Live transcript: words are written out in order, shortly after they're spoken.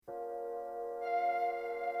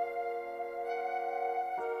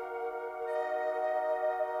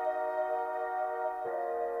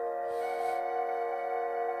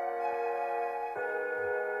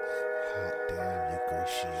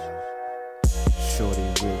Shorty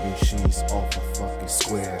really, she's off a fucking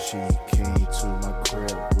square. She came to my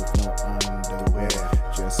crib with no underwear,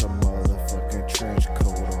 just a motherfucking trench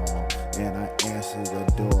coat on. And I answered the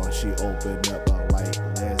door, she opened up, I like,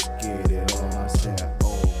 let's get it on. I said,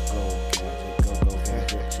 oh, go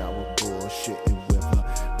gadget. I was bullshitting with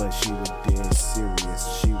her, but she was dead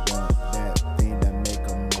serious. She want that thing that make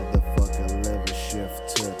a motherfucker liver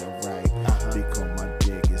shift to the right. Because my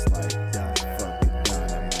dick is like fucking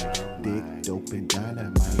dynamite. Dick, dope, and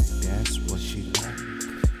dynamite, that's what she like.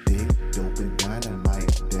 Dick, dope, and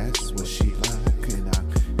dynamite, that's what she like. And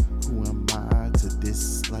who am I to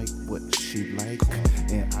dislike what she like?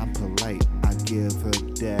 And I'm polite, I give her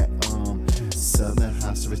that southern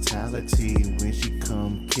hospitality. When she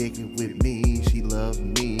come kicking with me, she love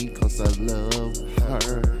me cause I love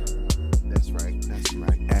her. That's right.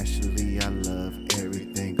 Actually, I love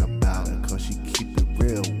everything about her cause she keep it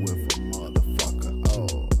real with a motherfucker.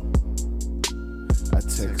 Oh, I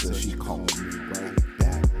text her, she call me right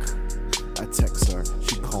back. I text her,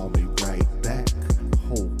 she call me right back.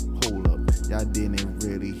 Hold up, y'all didn't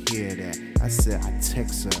really hear that. I said I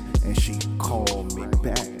text her and she called me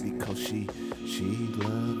back because she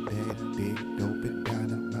love that dick, dope, and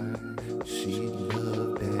dynamite. She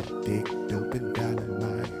love that dick, dope, and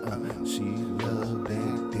dynamite. She love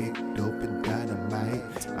that dick, dope, and dynamite.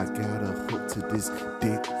 I got her hooked to this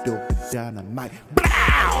dick, dope, and dynamite. Blow!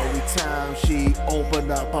 Every time she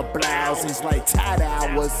open up her blouse, it's like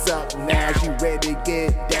tie-dye, what's up now? She ready to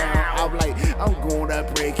get down. I'm like, I'm gonna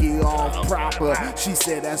break it off proper. She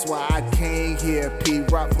said that's why I came here,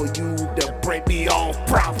 P-Rock, for you to break me off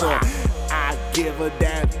proper. I give her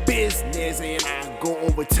that business and I go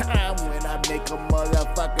over time when I make a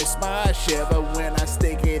motherfucking smile shiver. When I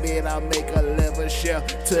stick it in, I make a liver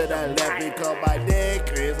shift to the left because my dick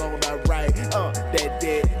is on the right. That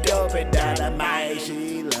dick dope and dynamite.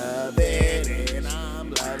 She love it and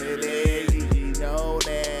I'm loving it. You know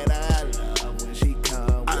that I love when she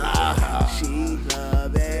come with She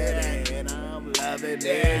love it and I'm loving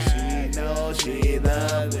it. She knows she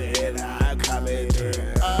love it. I'm coming through.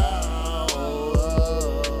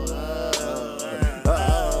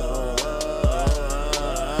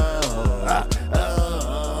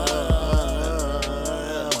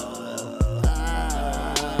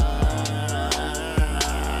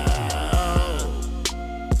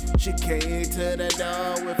 She came to the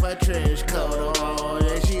door with a trench coat on,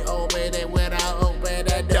 and she opened it when I opened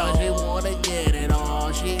the door. She wanna get it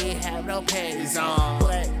on, she ain't have no panties on,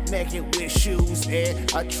 but naked with shoes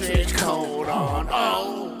and a trench coat on.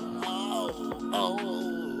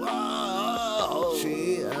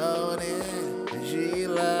 She own it, she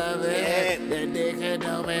love it. The dick and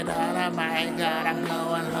dope and dynamite got her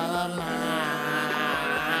blowing her mind.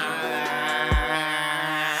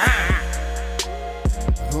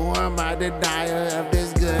 Who am I to deny her of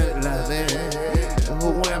this good loving?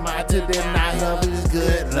 Who am I to deny her of this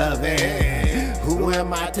good loving? Who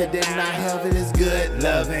am I to deny her of this good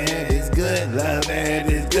loving? This good loving,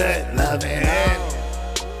 this good loving.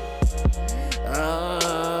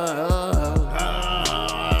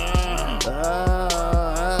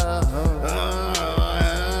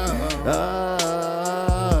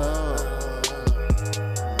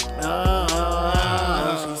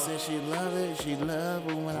 She love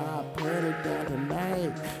it when I put it down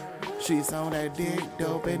tonight. She's on that dick,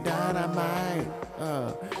 dope, and dynamite.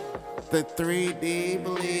 The 3D,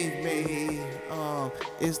 believe me.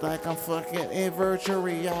 It's like I'm fucking in virtual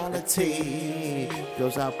reality.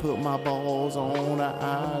 Cause I put my balls on her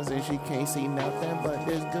eyes and she can't see nothing but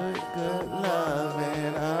this good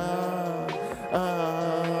loving.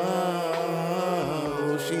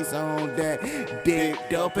 She's on that dick,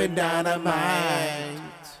 dope, and dynamite.